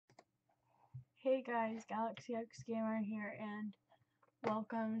Hey guys, Galaxy X Gamer here, and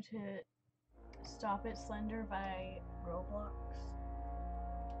welcome to Stop It Slender by Roblox.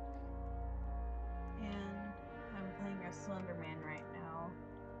 And I'm playing as Slender Man right now.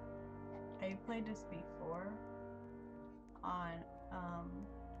 I played this before on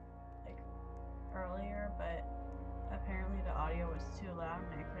like earlier, but apparently the audio was too loud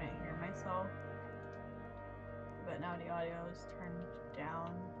and I couldn't hear myself. But now the audio is turned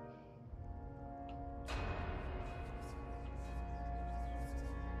down.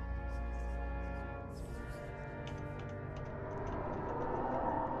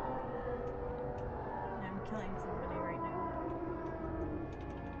 Killing somebody right now.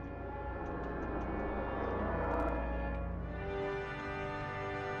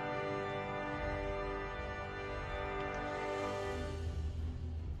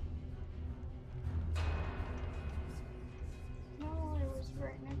 No, I was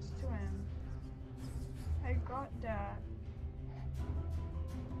right next to him. I got that.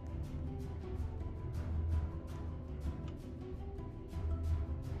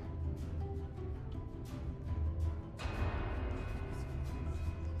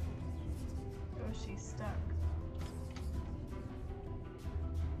 Oh, she's stuck.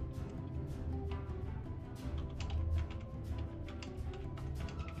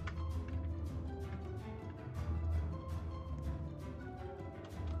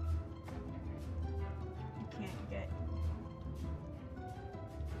 You can't get.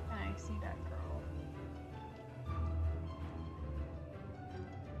 And I see that girl.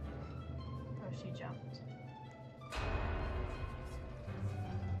 Oh, she jumped.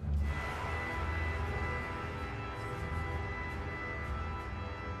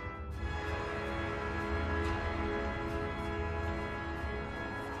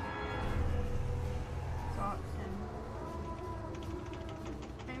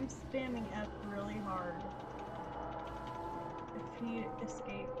 I'm spamming F really hard. If he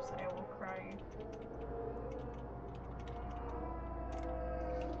escapes, I will cry.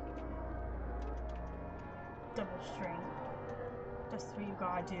 Double strength. That's what you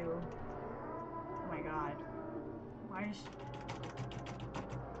gotta do. Oh my god. Why is she...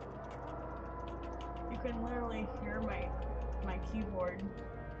 You can literally hear my keyboard.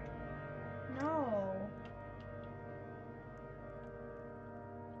 No.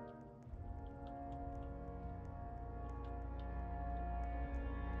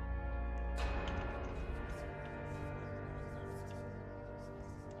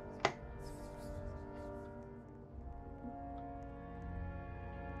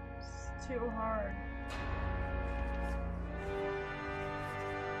 It's too hard.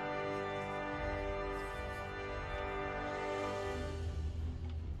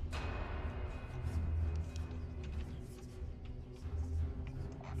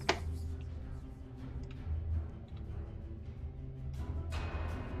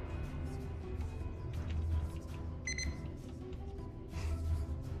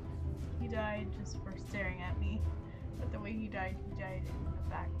 He died just for staring at me, but the way he died in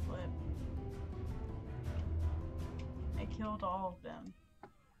a backflip. I killed all of them.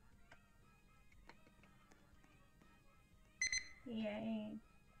 Yay.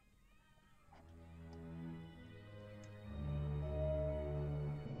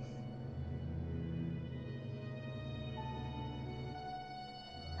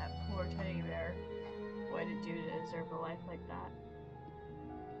 That poor teddy bear. What did you do to deserve a life like that?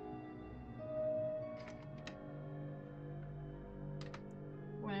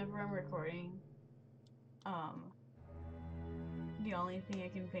 Whenever I'm recording, the only thing I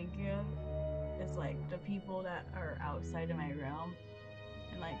can think of is like the people that are outside of my room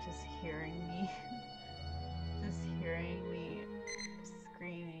and like just hearing me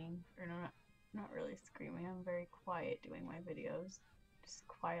screaming, or not really screaming. I'm very quiet doing my videos, just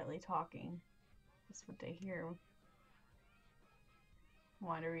quietly talking. That's what they hear.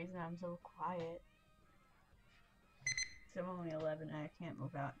 One reason I'm so quiet. So I'm only 11 and I can't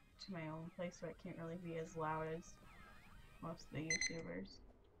move out to my own place, so I can't really be as loud as most of the YouTubers.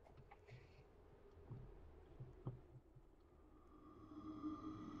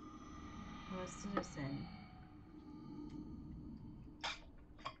 I'm a citizen.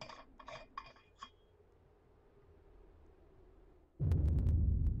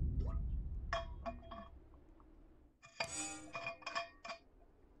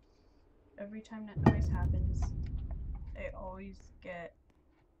 Every time that noise happens, I always get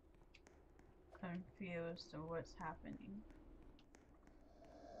confused of what's happening.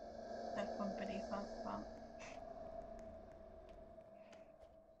 That bumpity bump bump.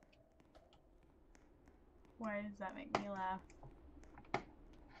 Why does that make me laugh?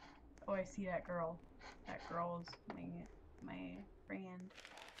 Oh, I see that girl. That girl's my friend.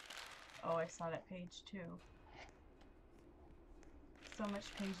 Oh, I saw that page too. So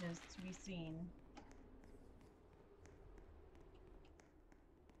much pages to be seen.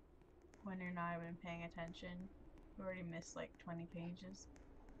 When you're not even paying attention, you already missed like 20 pages.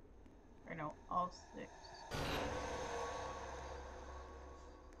 Or no, all 6.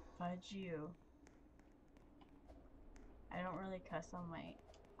 Fudge you. I don't really cuss on my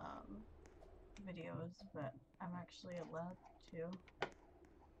videos, but I'm actually allowed to.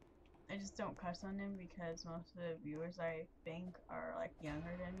 I just don't cuss on them because most of the viewers I think are like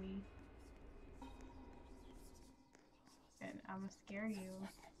younger than me. And I'ma scare you.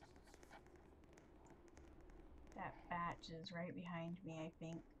 That batch is right behind me, I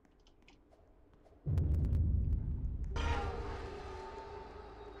think.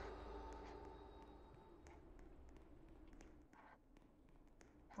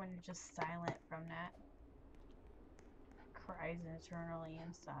 When you're just silent from that. Cries eternally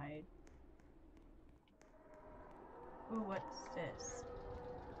inside. Ooh, what's this?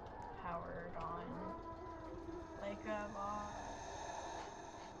 Powered on like a boss.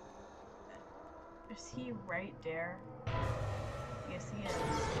 Is he right there? Yes, he is.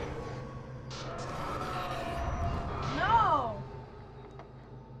 No!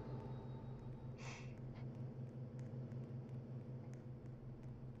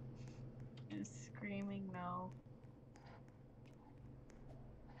 He's screaming no.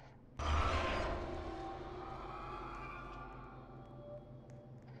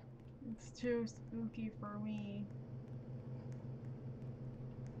 It's too spooky for me.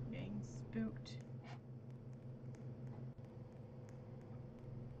 Getting spooked.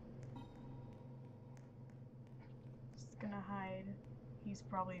 Just gonna hide. He's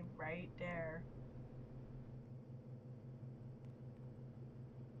probably right there.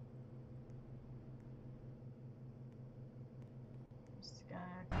 Just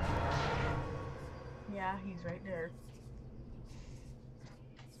gonna... Yeah, he's right there.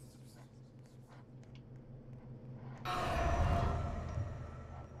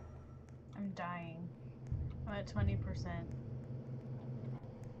 I'm dying. I'm at 20%.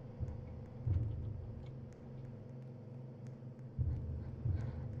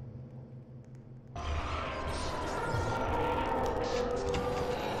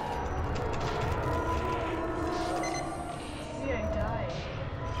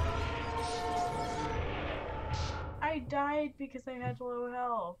 I died because I had low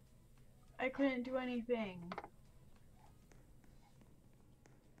health. I couldn't do anything.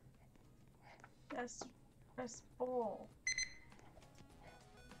 That's bull.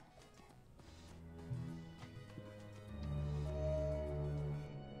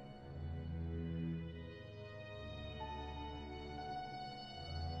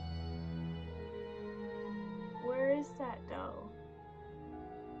 Where is that though?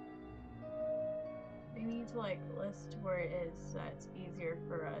 They need to like list where it is so it's easier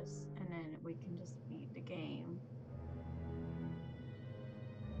for us and then we can just beat the game.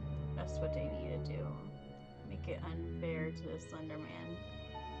 That's what they need to do. Make it unfair to the Slender Man.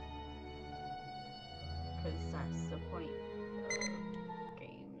 Because that's the point of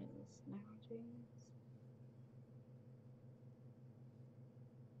games nowadays.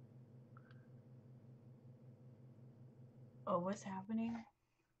 Oh, what's happening?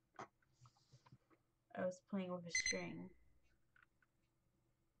 I was playing with a string.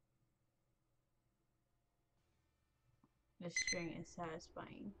 The string is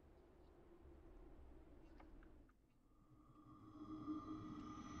satisfying.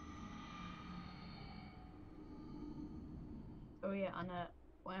 Oh yeah,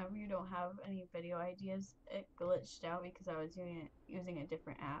 whenever you don't have any video ideas, it glitched out because I was using a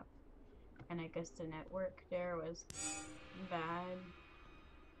different app. And I guess the network there was bad.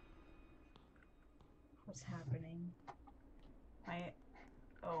 What's happening?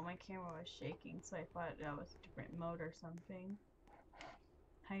 My camera was shaking, so I thought that was a different mode or something.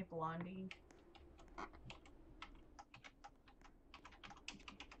 Hi, Blondie.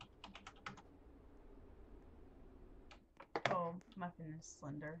 Oh, Muffin is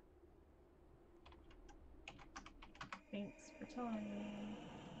Slender. Thanks for telling me.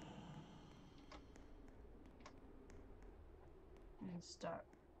 I'm stuck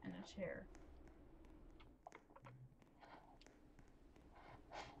in a chair.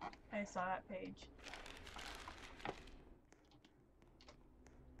 I saw that page.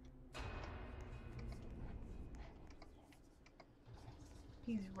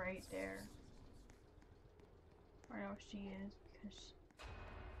 He's right there. Or no, she is because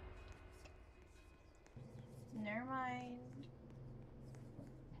never mind.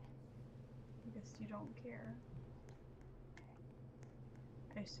 guess you don't care.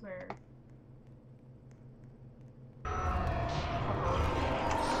 I swear. I'm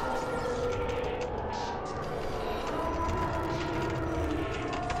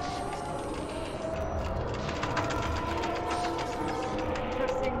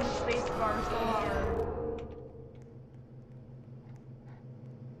pressing the space bar so hard.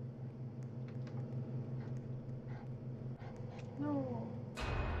 No.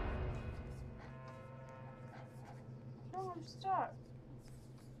 No, I'm stuck.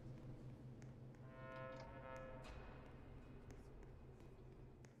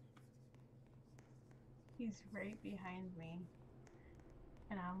 He's right behind me.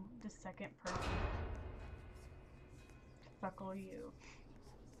 And I'm the second person. Fuckle you.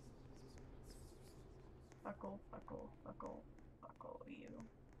 Fuckle, fuckle, fuckle, fuckle you.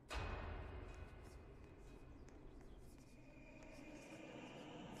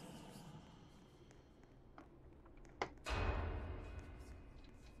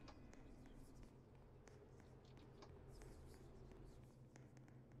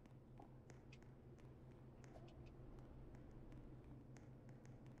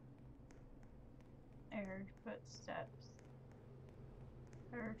 I heard footsteps.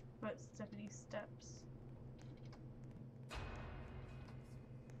 I heard footsteppity steps.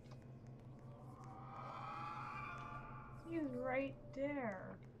 He's right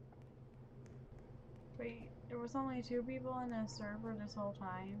there. Wait, there was only 2 people in this server this whole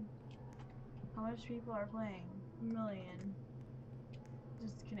time? How much people are playing? 1 million.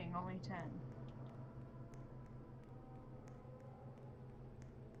 Just kidding, only 10.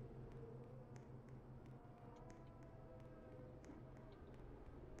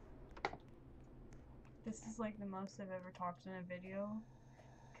 This is like the most I've ever talked in a video,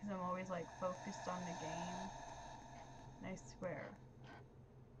 because I'm always like focused on the game. And I swear,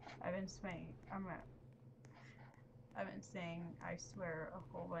 I've been saying I swear a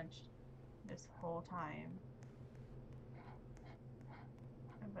whole bunch this whole time.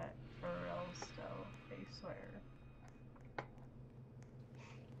 But for real still, I swear.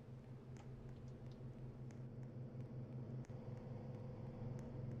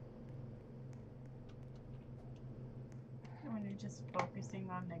 When you're just focusing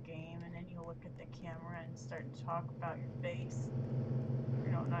on the game and then you look at the camera and start to talk about your face.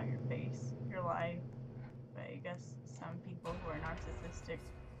 Or no, not your face, your life. But I guess some people who are narcissistic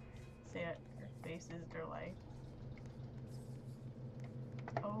say that their face is their life.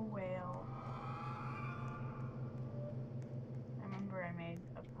 Oh well. I remember I made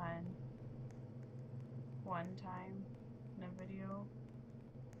a pun one time in a video.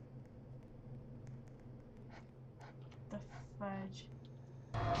 The fudge.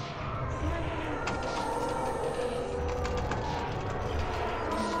 I'm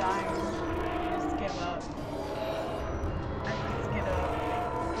dying. Just give up. I just give up.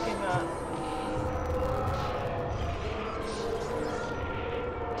 Give up.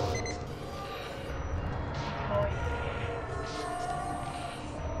 Boy.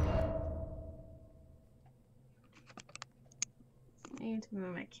 I need to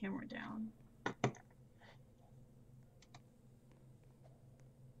move my camera down.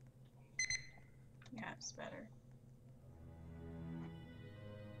 Yeah, it's better.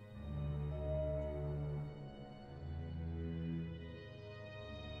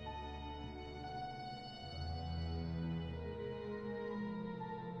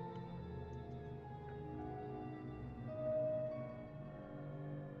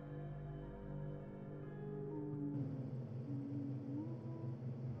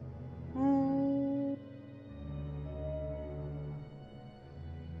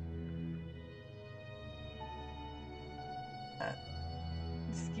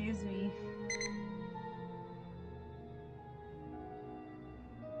 Excuse me.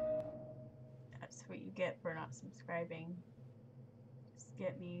 That's what you get for not subscribing. Just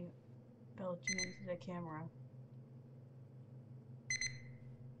get me belching into the camera.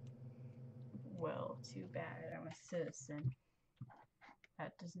 Well, too bad. I'm a citizen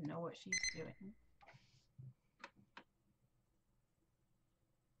that doesn't know what she's doing.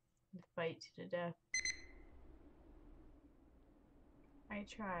 Fight to the death. I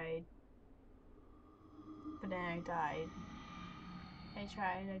tried, but then I died. I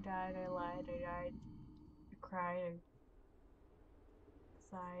tried, I died, I lied, I died, I cried, I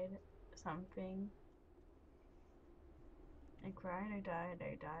sighed, something. I cried, I died,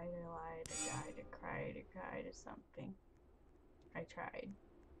 I died, I lied, I died, I cried, something. I tried.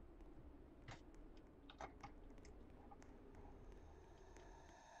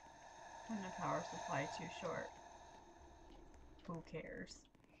 When the power supply too short. Who cares?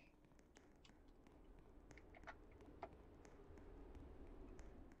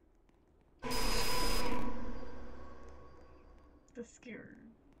 The scared.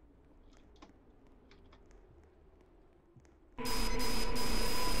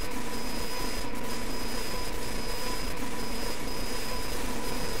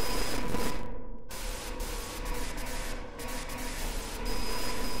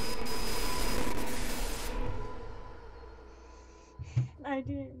 I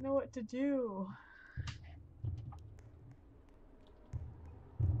didn't know what to do.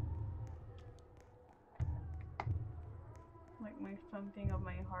 Like my thumping of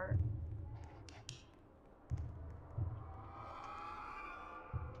my heart.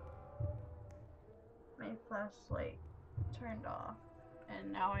 My flashlight turned off,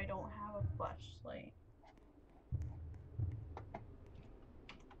 and now I don't have a flashlight.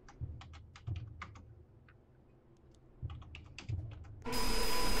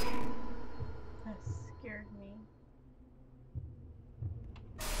 That scared me.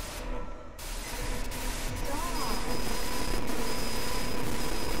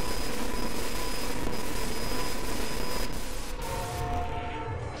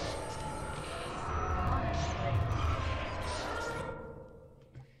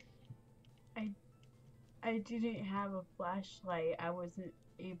 I didn't have a flashlight. I wasn't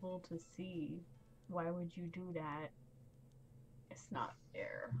able to see. Why would you do that? It's not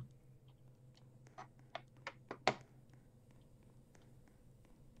fair.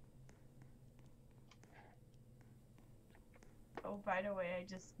 Oh, by the way, I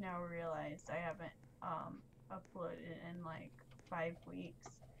just now realized I haven't uploaded in like 5 weeks.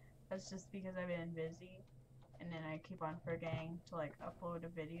 That's just because I've been busy, and then I keep on forgetting to like upload a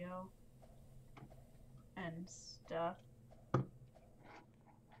video and stuff.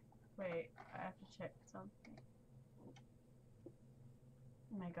 Wait, I have to check something.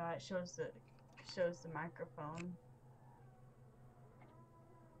 Oh my god, it shows the microphone.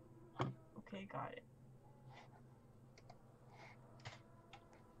 Okay, got it.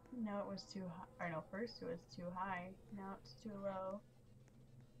 No, it was too high. Or no, first it was too high. Now it's too low.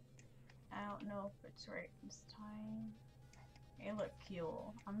 I don't know if it's right this time. Hey, look,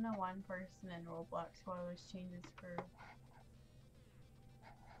 Keel. I'm the one person in Roblox who always changes her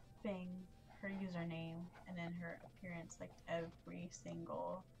thing, her username, and then her appearance like every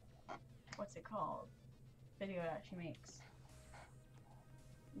single, what's it called, video that she makes.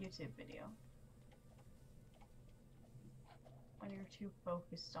 YouTube video. When you're too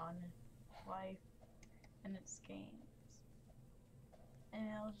focused on life and its games.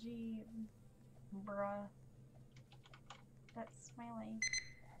 NLG, bruh. That's smiling.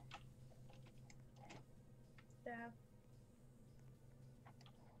 Stab.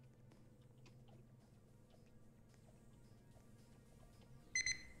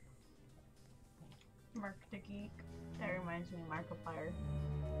 Mark the Geek. That reminds me of Markiplier.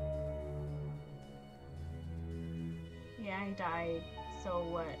 Yeah, I died. So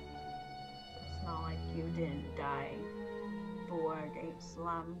what? It's not like you didn't die. Borg ate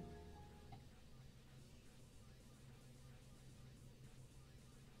slum.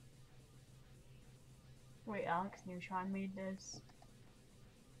 Wait, Alex Neutron made this?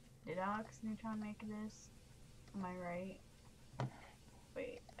 Did Alex Neutron make this? Am I right?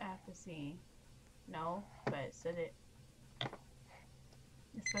 Wait, I have to see. No, but it said it.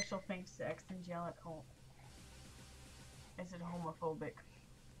 A special thanks to Exangelic Home. I said homophobic.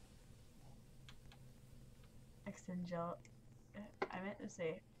 Exangelic. I meant to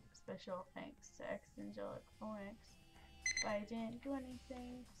say special thanks to Exangelic Phoenix. But I didn't do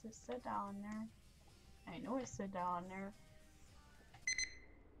anything because it said down there. I know it said down there.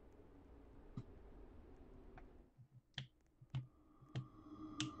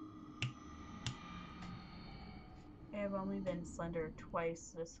 I have only been Slender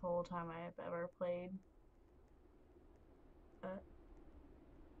twice this whole time I have ever played.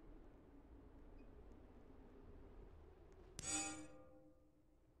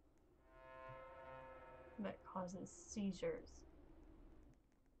 That causes seizures.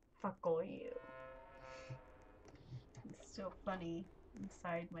 Fuck all you. It's so funny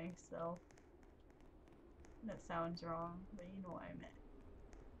inside myself. That sounds wrong, but you know what I meant.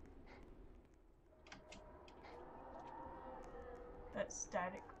 That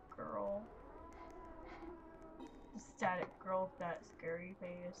static girl. The static girl with that scary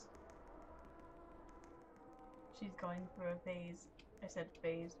face. She's going through a phase. I said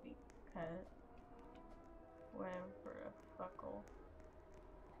phase because whatever a fuckle.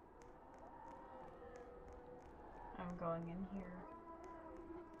 I'm going in here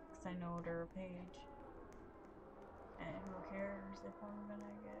because I know her page. And who cares if I'm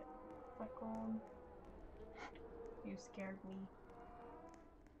gonna get fuckled? You scared me.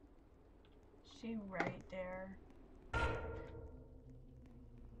 She right there.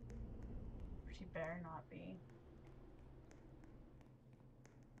 She better not be.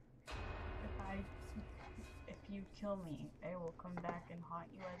 If you kill me, I will come back and haunt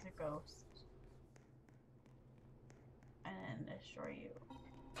you as a ghost. And then destroy you.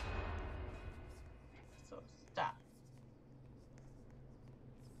 So stop.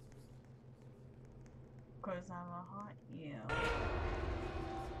 'Cause I'ma haunt you.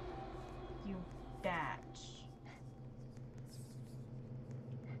 You batch.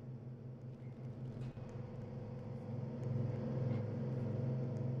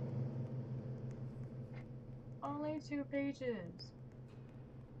 Only 2 pages.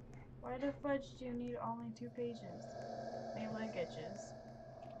 Why the fudge do you need only 2 pages? Maybe like itches.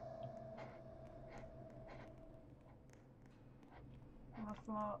 I'm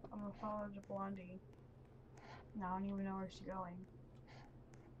gonna follow the blondie. Now I don't even know where she's going.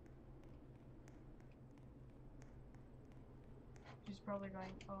 She's probably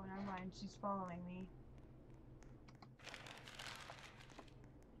going, oh never mind, she's following me.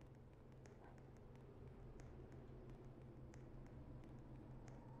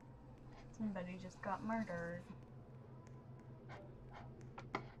 Somebody just got murdered.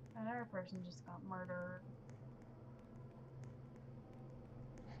 Another person just got murdered.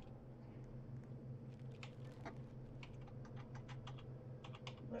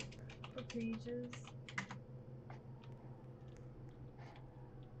 Look for pages.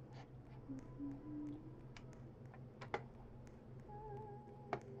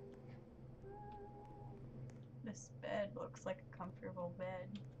 This bed looks like a comfortable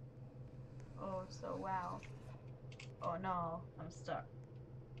bed. Oh, so wow. Oh no, I'm stuck.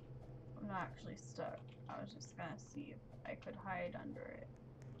 I'm not actually stuck. I was just gonna see if I could hide under it.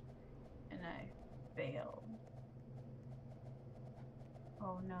 And I failed.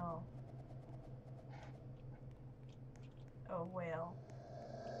 Oh no. Oh well.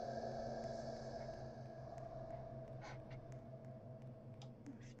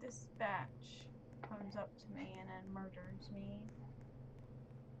 If this batch comes up to me and then murders me,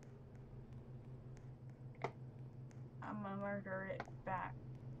 I'm gonna murder it back.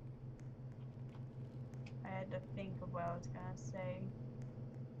 I had to think of what I was gonna say.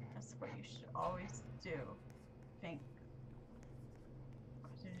 That's what you should always do. Think.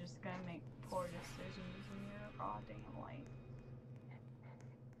 Because you're just gonna make poor decisions in your goddamn life.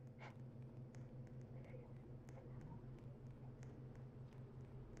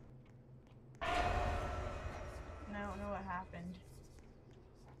 And I don't know what happened.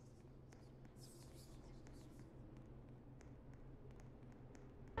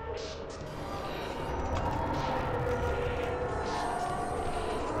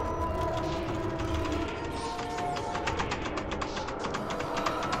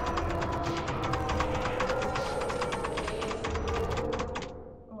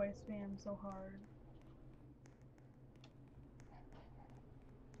 Oh, I spam so hard.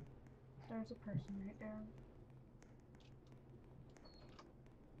 There's a person right there.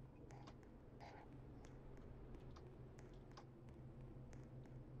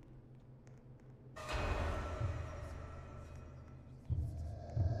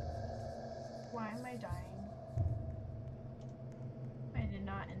 Why am I dying? I did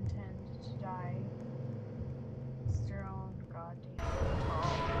not intend to die. It's your own goddamn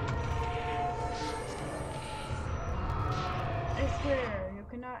fault. I swear, you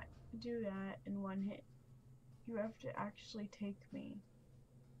cannot do that in one hit. You have to actually take me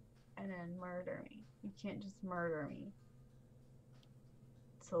and then murder me. You can't just murder me.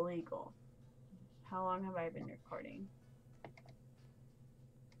 It's illegal. How long have I been recording?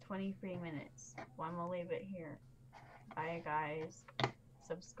 23 minutes. Well, I'm gonna leave it here. Bye guys.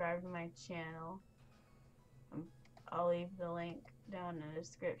 Subscribe to my channel. I'll leave the link down in the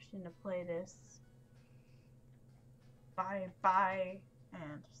description to play this. Bye,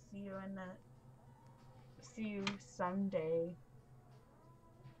 and see you someday.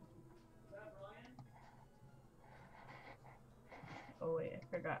 Oh wait, I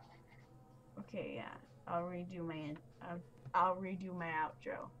forgot. Okay, yeah, I'll redo my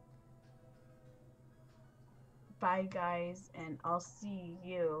outro. Bye guys, and I'll see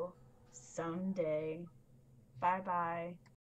you someday. Bye bye.